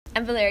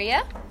I'm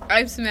Valeria.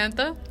 I'm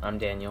Samantha. I'm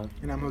Daniel.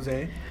 And I'm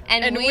Jose.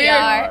 And we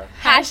are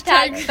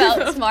hashtag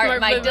felt smart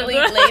might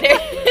delete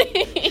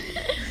later.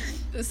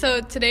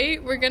 So today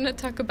we're going to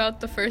talk about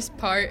the first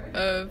part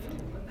of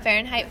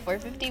Fahrenheit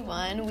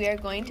 451. We are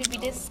going to be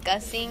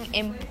discussing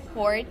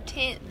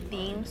important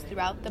themes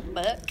throughout the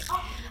book.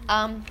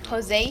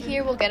 Jose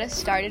here will get us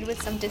started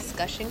with some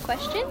discussion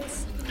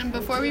questions. And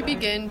before we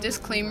begin,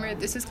 disclaimer,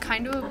 this is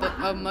kind of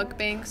a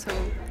mukbang, so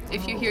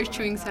if you hear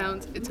chewing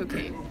sounds, it's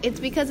okay. It's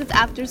because it's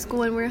after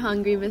school and we're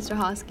hungry, Mr.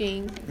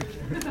 Hosking.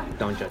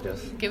 Don't judge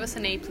us. Give us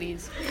an A,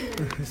 please.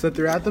 So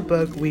throughout the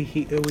book, we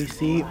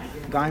see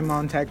Guy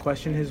Montag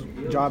question his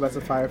job as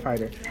a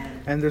firefighter.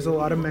 And there's a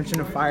lot of mention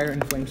of fire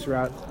and flames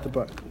throughout the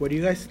book. What do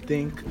you guys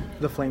think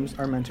the flames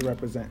are meant to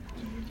represent?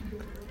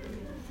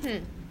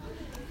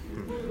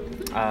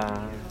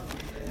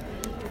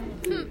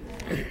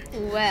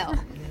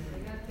 Well,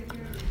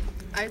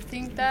 I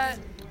think that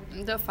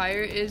the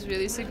fire is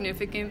really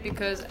significant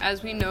because,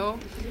 as we know,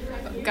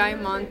 Guy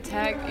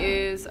Montag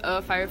is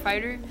a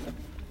firefighter.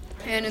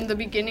 And in the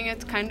beginning,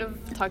 it's kind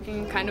of like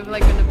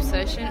an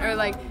obsession, or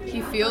like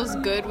he feels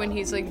good when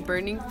he's like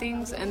burning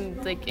things,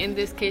 and like in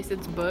this case,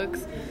 it's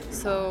books.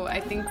 So I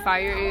think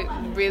fire it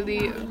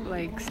really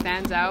like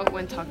stands out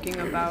when talking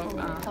about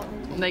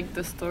like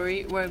the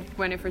story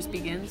when it first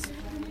begins.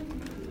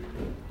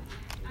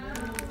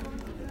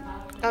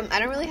 I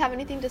don't really have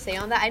anything to say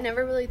on that. I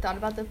never really thought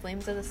about the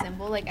flames as a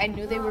symbol. Like, I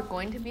knew they were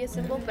going to be a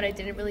symbol, but I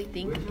didn't really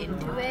think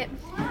into it.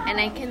 And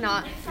I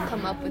cannot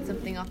come up with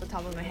something off the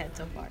top of my head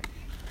so far.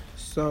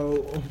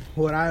 So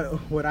what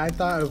I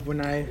thought of when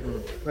I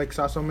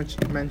saw so much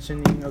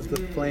mentioning of the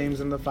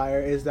flames and the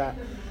fire is that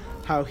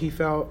how he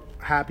felt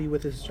happy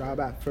with his job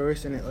at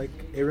first, and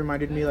it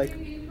reminded me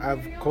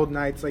of cold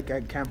nights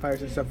at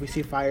campfires and stuff. We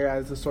see fire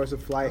as a source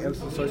of light, as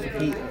a source of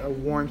heat, a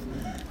warmth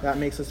that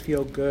makes us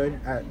feel good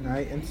at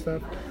night and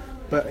stuff.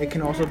 But it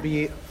can also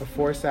be a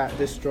force that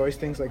destroys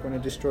things, like when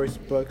it destroys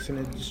books and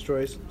it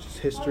destroys just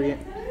history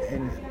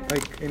in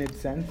its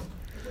sense.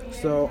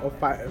 So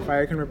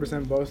fire can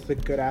represent both the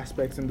good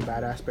aspects and the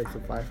bad aspects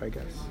of life, I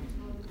guess.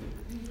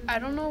 I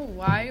don't know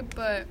why,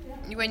 but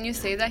when you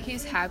say that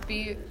he's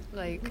happy,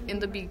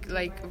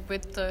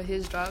 with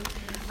his job,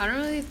 I don't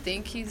really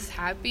think he's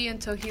happy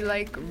until he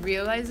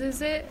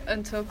realizes it,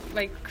 until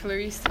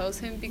Clarice tells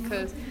him,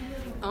 because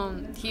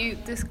he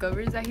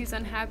discovers that he's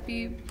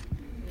unhappy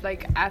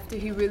after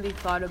he really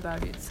thought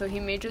about it. So he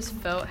may just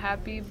felt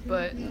happy,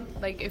 but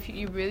if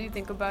you really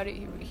think about it,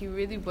 he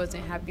really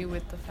wasn't happy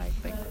with the fact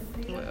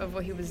of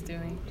what he was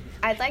doing.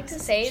 I'd like to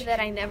say that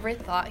I never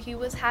thought he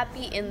was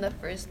happy in the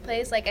first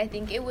place. I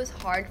think it was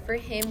hard for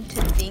him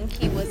to think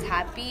he was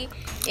happy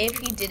if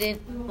he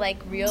didn't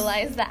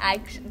realize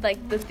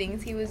the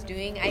things he was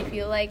doing. I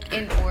feel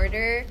in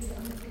order.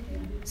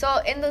 So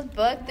in this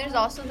book, there's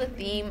also the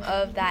theme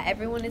of that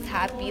everyone is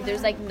happy.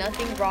 There's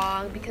nothing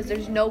wrong because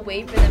there's no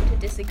way for them to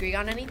disagree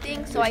on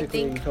anything. So basically, I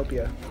think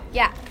utopia.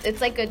 Yeah, it's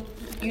like a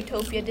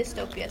utopia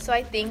dystopia. So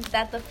I think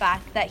that the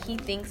fact that he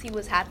thinks he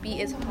was happy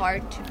is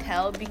hard to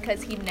tell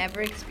because he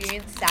never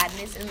experienced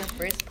sadness in the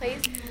first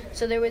place.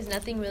 So there was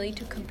nothing really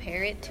to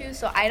compare it to.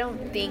 So I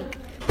don't think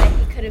that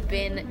he could have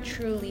been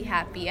truly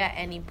happy at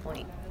any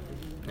point.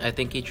 I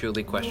think he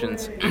truly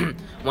questions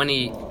when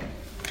he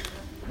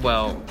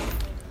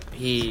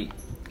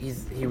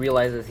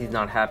realizes he's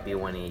not happy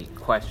when he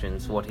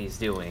questions what he's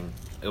doing,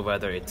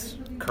 whether it's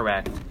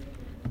correct,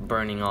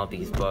 burning all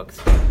these books,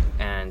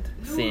 and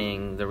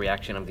seeing the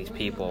reaction of these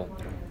people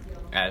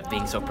as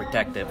being so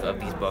protective of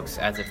these books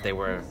as if they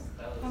were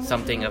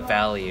something of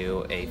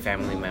value, a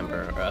family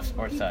member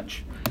or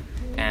such.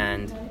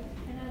 And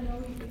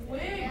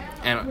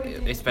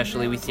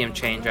especially we see him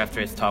change after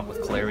his talk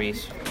with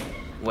Clarice,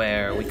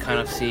 where we kind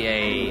of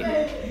see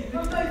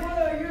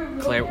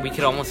we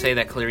could almost say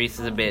that Clarice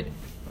is a bit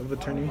of a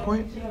turning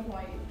point?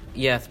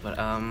 Yes, but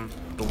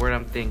the word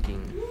I'm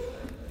thinking.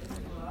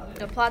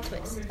 A plot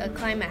twist, a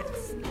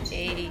climax,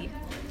 a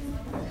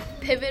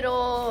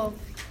pivotal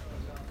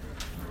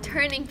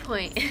turning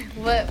point.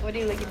 What are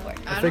you looking for?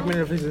 A figment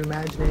of his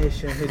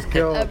imagination, his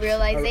skill. A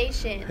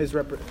realization.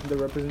 The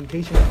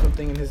representation of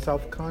something in his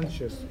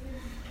self-conscious.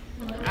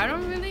 I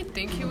don't really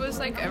think he was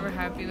ever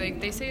happy.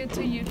 They say it's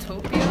a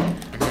utopia,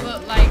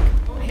 but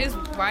his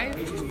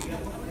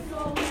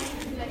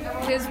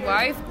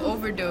wife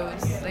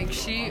overdosed.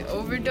 She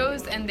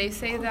overdosed, and they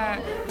say that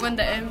when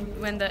the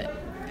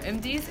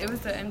MDs, it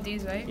was the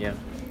MDs, right? Yeah.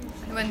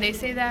 When they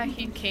say that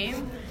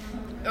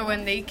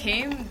when they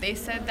came, they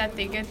said that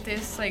they get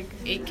this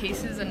 8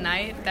 cases a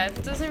night.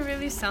 That doesn't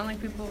really sound like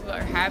people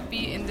are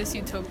happy in this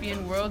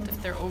utopian world if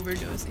they're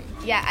overdosing.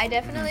 Yeah, I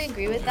definitely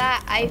agree with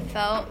that. I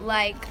felt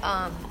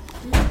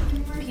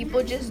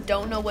people just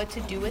don't know what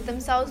to do with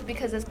themselves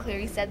because, as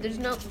Clarice said, there's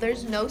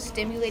no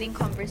stimulating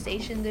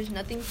conversation. There's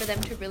nothing for them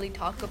to really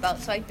talk about.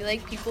 So I feel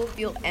people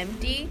feel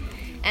empty,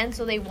 and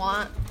so they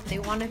want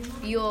to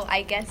feel,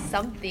 I guess,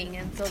 something,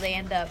 and so they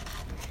end up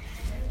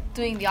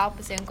doing the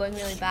opposite and going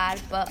really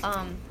bad. But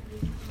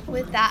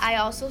With that, I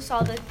also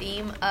saw the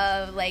theme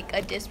of like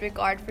a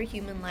disregard for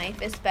human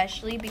life,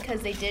 especially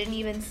because they didn't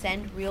even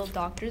send real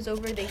doctors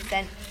over. They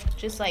sent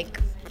just like,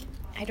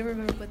 I don't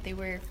remember what they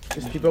were.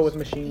 Just people with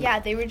machines. Yeah,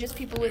 they were just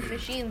people with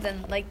machines,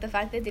 and like the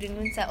fact that they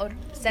didn't even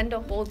send a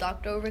whole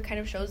doctor over kind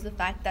of shows the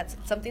fact that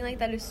something like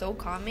that is so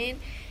common,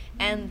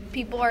 and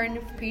people aren't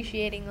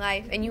appreciating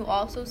life. And you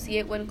also see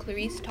it when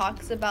Clarice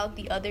talks about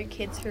the other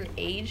kids her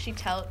age.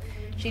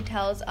 She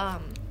tells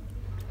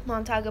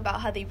Montag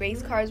about how they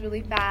race cars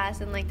really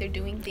fast and like they're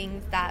doing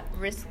things that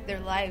risk their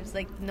lives.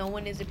 Like no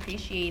one is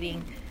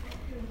appreciating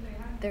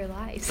their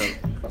lives. So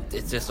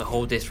it's just a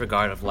whole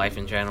disregard of life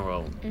in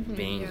general,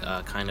 being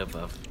kind of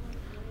a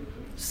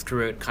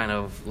screwed kind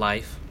of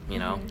life, you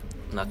know.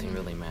 Nothing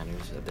really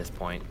matters at this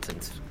point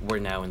since we're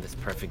now in this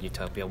perfect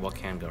utopia. What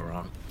can go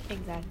wrong?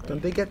 Exactly.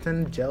 Don't they get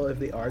sent to jail if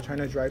they are trying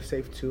to drive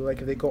safe too? Like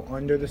if they go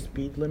under the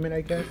speed limit,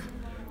 I guess.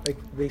 Like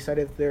they said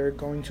if they're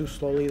going too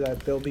slowly that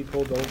they'll be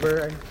pulled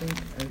over, I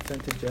think, and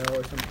sent to jail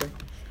or something.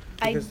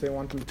 Because they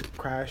want them to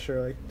crash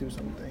or like do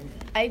something.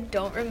 I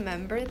don't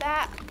remember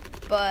that,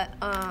 but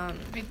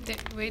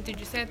Wait, did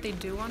you say that they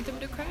do want them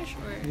to crash,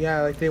 or?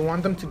 Yeah, like they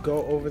want them to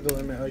go over the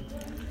limit, like,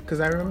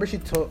 because I remember she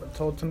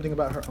told something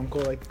about her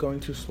uncle like going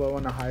too slow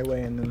on the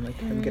highway and then like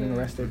him getting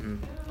arrested.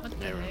 What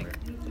the heck?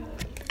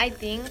 I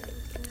think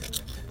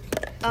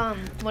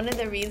one of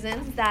the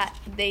reasons that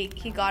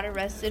he got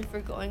arrested for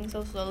going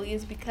so slowly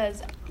is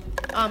because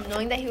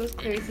knowing that he was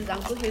Clarice's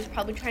uncle, he was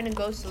probably trying to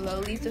go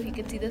slowly so he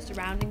could see the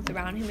surroundings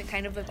around him and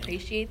kind of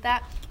appreciate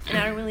that. And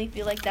I don't really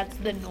feel like that's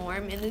the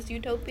norm in this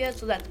utopia,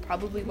 so that's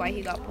probably why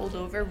he got pulled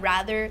over,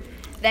 rather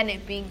than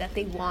it being that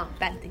they want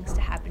bad things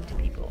to happen to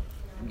people.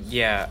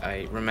 Yeah,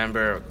 I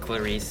remember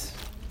Clarice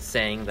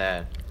saying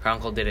that her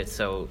uncle did it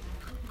so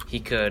he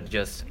could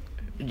just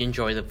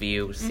enjoy the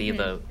view, see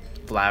the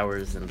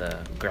flowers and the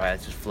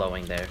grass just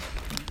flowing there.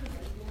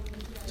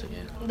 So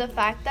yeah. The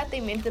fact that they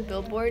made the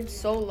billboard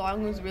so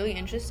long was really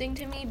interesting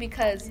to me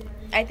because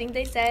I think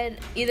they said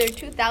either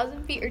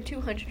 2,000 feet or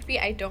 200 feet,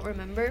 I don't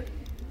remember.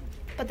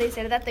 But they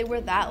said that they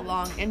were that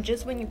long, and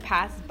just when you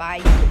pass by,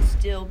 you could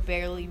still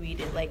barely read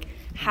it. Like,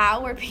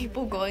 how are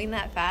people going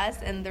that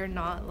fast and they're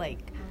not, like,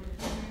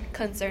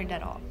 concerned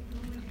at all?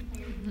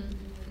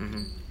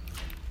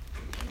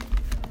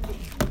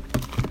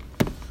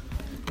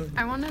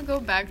 I want to go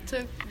back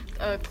to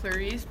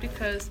Clarice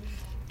because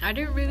I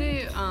didn't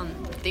really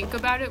think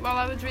about it while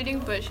I was reading,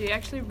 but she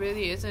actually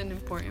really is an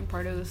important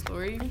part of the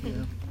story.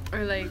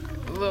 Or like,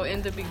 well,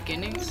 in the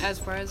beginning, as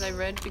far as I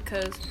read,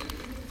 because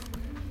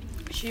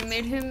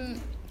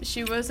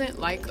she wasn't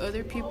like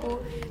other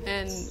people,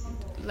 and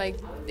like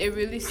it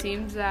really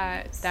seems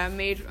that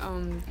made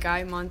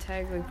Guy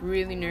Montag like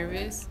really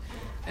nervous,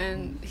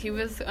 and he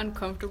was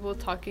uncomfortable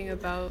talking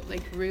about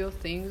like real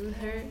things with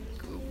her.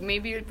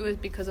 Maybe it was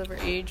because of her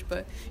age,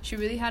 but she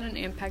really had an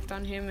impact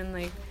on him, and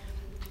like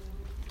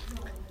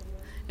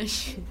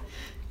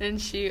and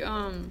she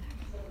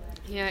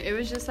yeah, it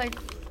was just like,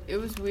 it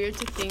was weird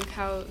to think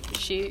how a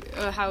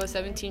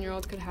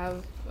 17-year-old could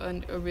have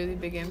a really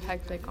big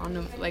impact like on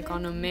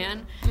a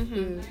man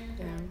who,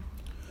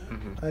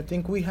 I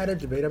think we had a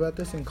debate about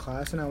this in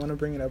class, and I want to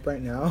bring it up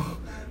right now.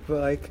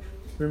 But like,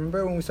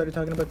 remember when we started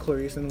talking about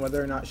Clarice and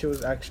whether or not she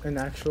was an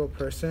actual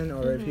person,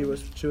 or if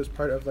she was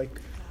part of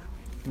like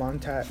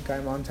Guy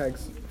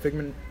Montag's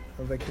figment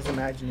of like his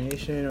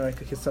imagination, or like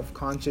his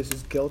subconscious,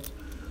 his guilt.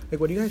 Like,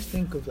 what do you guys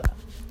think of that?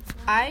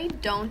 I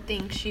don't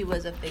think she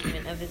was a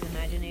figment of his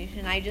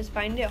imagination. I just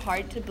find it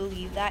hard to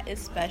believe that,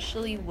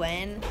 especially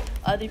when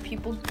other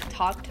people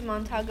talk to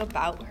Montag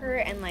about her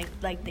and like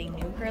they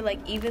knew her. Like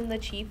even the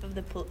chief of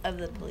the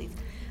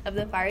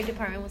fire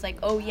department was like,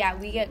 "Oh yeah,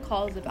 we get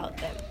calls about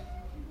them."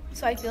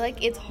 So I feel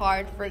like it's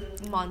hard for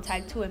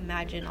Montag to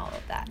imagine all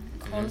of that.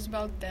 Calls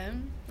about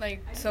them?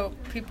 Like, so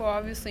people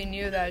obviously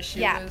knew that she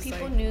was, yeah,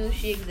 people knew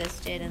she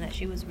existed and that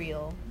she was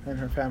real. And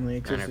her family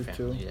existed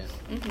too. Yeah.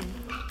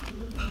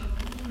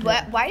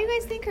 Why do you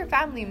guys think her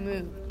family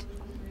moved?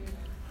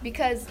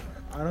 Because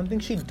I don't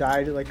think she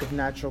died like of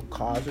natural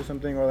cause or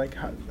something, or like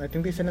I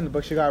think they said in the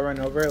book she got run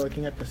over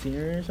looking at the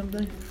scenery or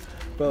something.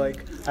 But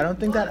like, I don't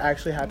think that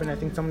actually happened. I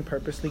think someone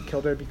purposely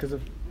killed her because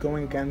of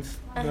going against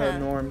the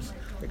norms.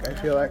 Like, I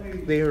feel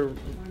like they are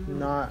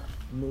not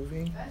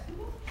moving,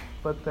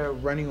 but they're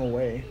running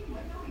away.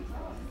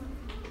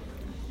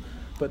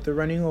 But they're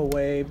running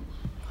away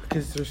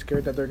because they're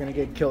scared that they're going to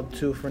get killed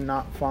too for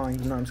not following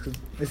the norms. Because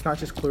it's not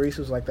just Clarice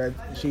who's like that.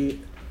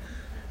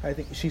 I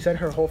think she said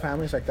her whole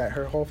family's like that.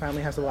 Her whole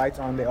family has the lights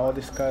on. They all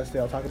discuss. They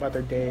all talk about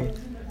their day.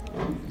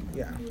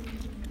 Yeah.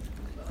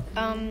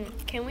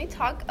 Can we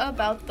talk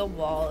about the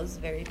walls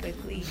very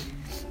quickly?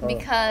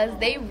 Because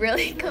they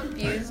really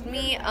confused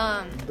me.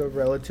 The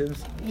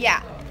relatives?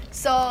 Yeah.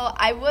 So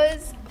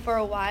for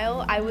a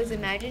while, I was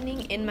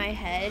imagining in my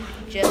head,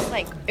 just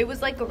like, it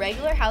was like a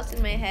regular house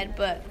in my head,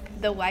 but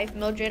the wife,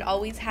 Mildred,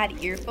 always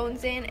had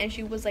earphones in, and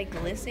she was,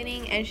 like,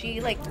 listening, and she,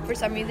 like, for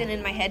some reason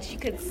in my head, she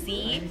could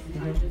see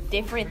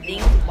different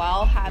things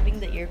while having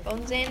the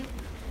earphones in.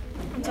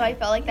 And so I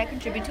felt like that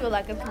contributed to a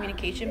lack of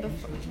communication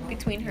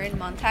between her and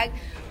Montag.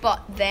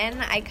 But then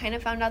I kind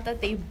of found out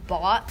that they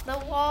bought the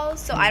walls.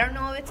 So I don't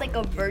know if it's like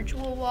a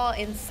virtual wall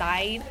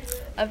inside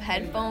of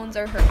headphones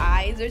or her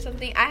eyes or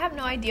something. I have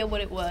no idea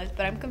what it was,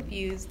 but I'm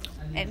confused.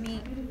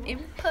 Any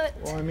input?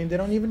 Well, I mean, they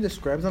don't even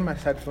describe them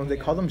as headphones. They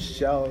call them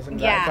shells.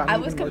 And Yeah, I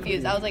was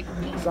confused. I was like,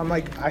 so I'm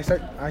like, I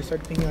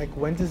start thinking like,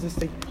 when does this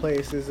take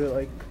place? Is it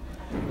like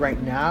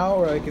right now,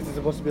 or like is it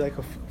supposed to be like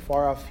a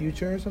far off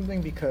future or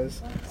something?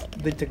 Because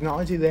the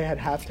technology they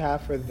have to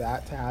have for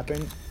that to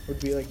happen would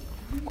be like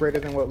greater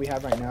than what we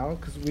have right now,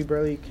 because we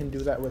barely can do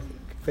that with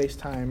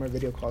FaceTime or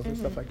video calls and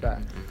stuff like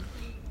that.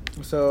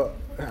 So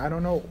I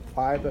don't know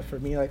why, but for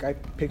me, like I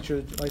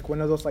pictured like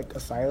one of those like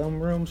asylum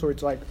rooms where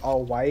it's like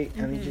all white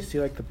and you just see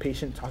like the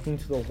patient talking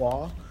to the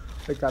wall.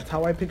 Like that's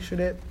how I pictured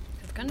it.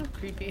 It's kind of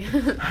creepy.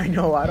 I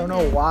know, I don't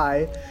know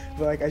why,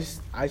 but like I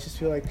just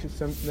feel like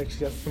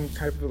she has some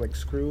kind of like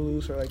screw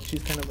loose, or like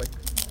she's kind of like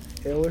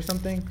ill or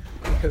something,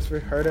 because for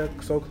her to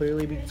so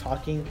clearly be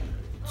talking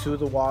to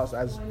the walls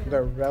as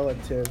their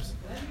relatives,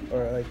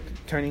 or like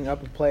turning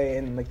up a play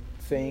and like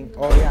saying,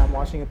 oh yeah, I'm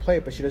watching a play,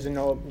 but she doesn't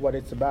know what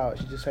it's about.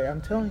 She just say, I'm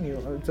telling you,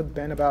 it's a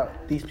band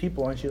about these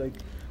people, and she like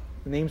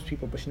names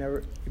people, but she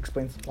never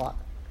explains the plot.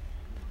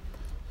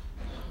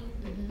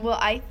 well,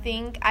 I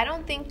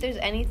don't think there's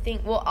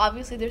anything, well,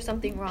 obviously there's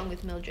something wrong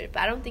with Mildred,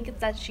 but I don't think it's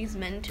that she's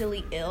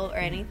mentally ill or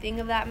anything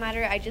of that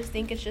matter. I just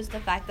think it's just the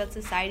fact that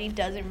society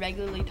doesn't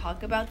regularly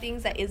talk about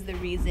things that is the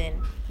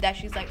reason that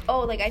she's like,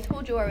 oh, like I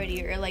told you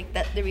already, or like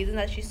that the reason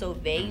that she's so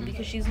vague,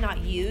 because she's not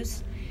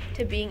used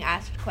to being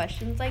asked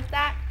questions like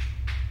that.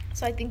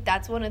 So I think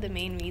that's one of the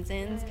main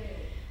reasons.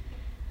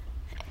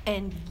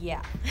 And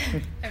yeah.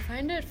 I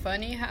find it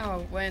funny how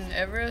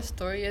whenever a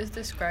story is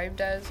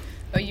described as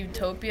a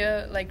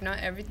utopia, like not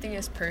everything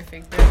is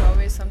perfect. There's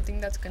always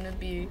something that's going to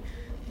be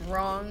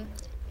wrong.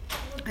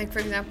 Like, for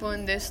example,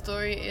 in this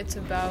story, it's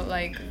about,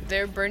 like,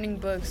 they're burning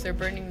books, they're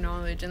burning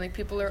knowledge, and, like,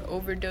 people are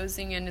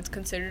overdosing, and it's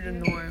considered a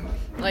norm.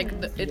 Like,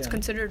 it's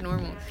considered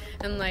normal.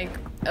 And, like,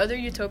 other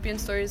utopian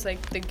stories,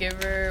 like The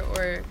Giver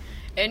or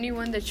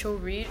anyone that you'll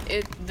read,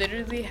 it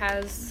literally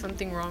has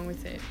something wrong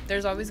with it.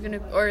 There's always going to...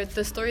 Or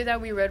the story that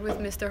we read with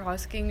Mr.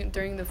 Hosking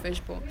during the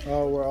fishbowl.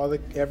 Oh, where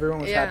everyone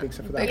was happy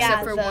except for that.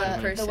 Except for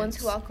one person. The ones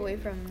who walk away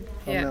from...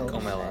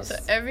 Comelas. So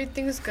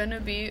everything's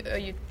gonna be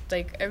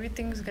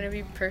everything's gonna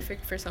be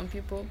perfect for some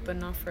people, but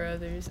not for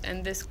others.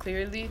 And this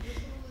clearly,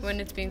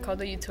 when it's being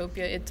called a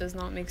utopia, it does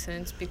not make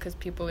sense because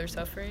people are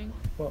suffering.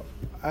 Well,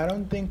 I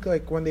don't think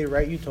like when they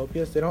write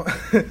utopias, they don't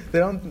they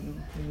don't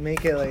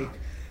make it like,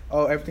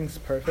 oh, everything's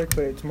perfect,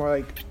 but it's more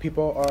like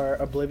people are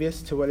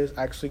oblivious to what is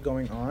actually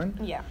going on.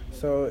 Yeah.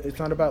 So it's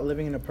not about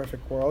living in a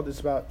perfect world,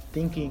 it's about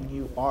thinking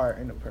you are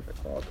in a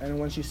perfect world. And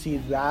once you see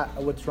that,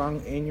 what's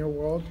wrong in your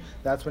world,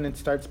 that's when it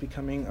starts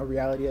becoming a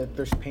reality that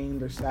there's pain,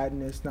 there's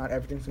sadness, not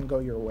everything's gonna go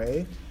your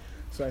way.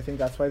 So I think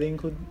that's why they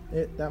include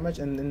it that much.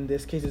 And in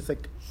this case, it's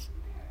like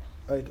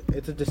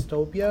it's a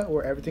dystopia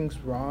where everything's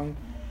wrong,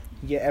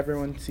 yet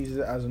everyone sees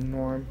it as a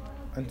norm.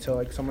 Until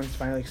like someone's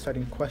finally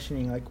starting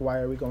questioning, like, why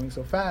are we going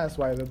so fast?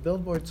 Why are the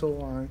billboards so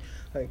long?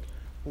 Like,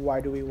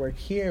 why do we work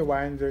here?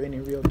 Why aren't there any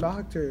real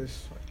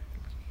doctors?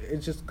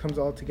 It just comes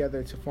all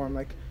together to form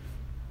like,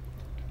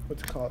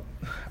 what's it called?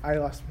 I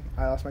lost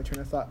my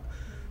train of thought.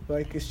 But,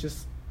 like, it's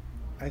just,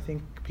 I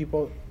think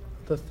people,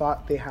 the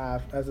thought they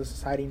have as a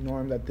society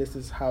norm that this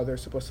is how they're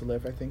supposed to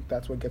live, I think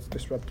that's what gets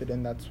disrupted,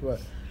 and that's what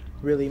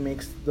really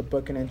makes the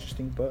book an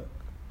interesting book.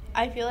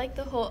 I feel like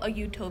the whole a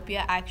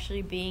utopia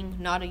actually being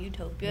not a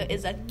utopia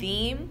is a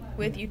theme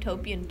with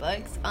utopian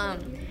books.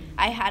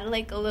 I had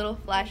like a little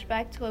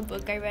flashback to a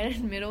book I read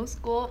in middle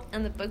school,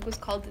 and the book was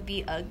called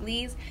The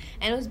Uglies,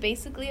 and it was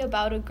basically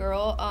about a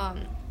girl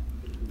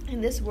in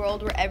this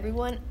world where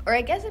everyone, or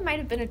I guess it might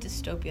have been a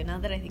dystopia now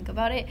that I think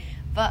about it,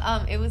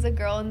 but it was a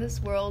girl in this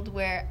world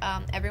where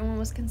everyone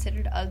was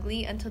considered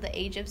ugly until the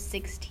age of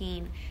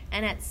 16,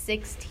 and at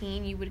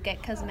 16 you would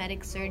get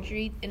cosmetic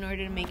surgery in order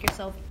to make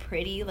yourself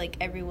pretty like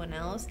everyone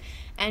else,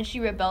 and she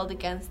rebelled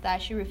against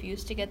that. She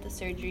refused to get the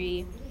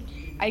surgery.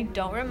 I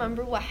don't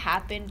remember what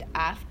happened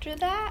after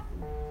that,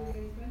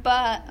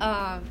 but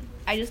I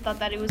just thought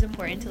that it was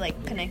important to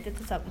like connect it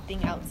to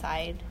something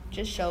outside,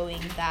 just showing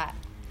that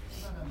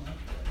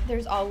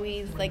there's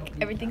always, like,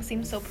 everything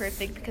seems so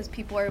perfect because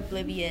people are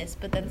oblivious,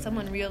 but then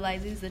someone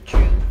realizes the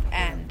truth,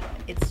 and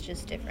it's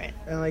just different.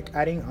 And, like,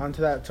 adding on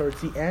to that,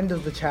 towards the end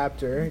of the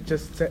chapter,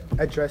 just to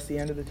address the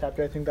end of the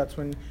chapter, I think that's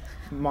when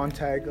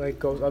Montag, like,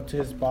 goes up to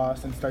his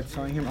boss and starts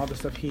telling him all the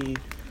stuff he,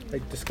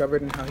 like,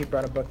 discovered and how he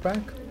brought a book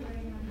back.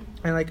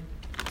 And, like,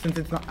 since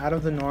it's not out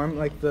of the norm,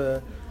 like,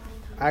 the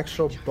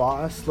actual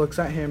boss looks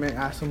at him and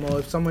asks him, well,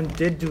 if someone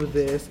did do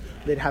this,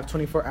 they'd have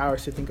 24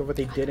 hours to think of what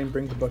they did and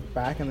bring the book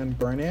back and then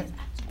burn it.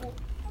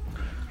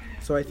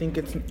 So I think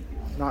it's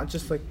not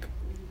just like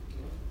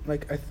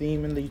a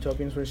theme in the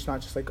utopians where it's not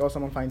just like, oh,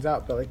 someone finds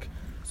out, but like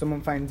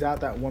someone finds out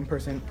that one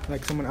person,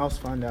 like someone else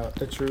found out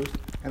the truth,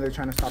 and they're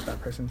trying to stop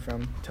that person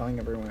from telling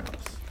everyone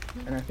else.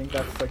 And I think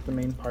that's like the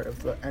main part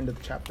of the end of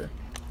the chapter.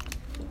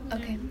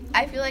 Okay,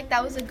 I feel like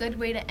that was a good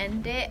way to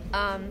end it.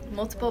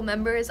 Multiple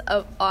members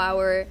of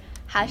our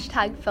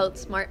hashtag felt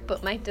smart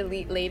but might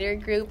delete later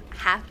group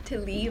have to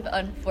leave,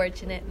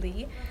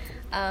 unfortunately.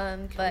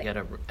 But You got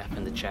a F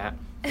in the chat.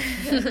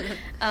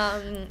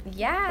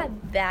 yeah,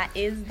 that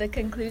is the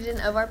conclusion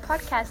of our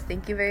podcast.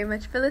 Thank you very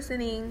much for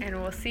listening.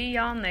 And we'll see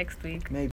y'all next week. Maybe.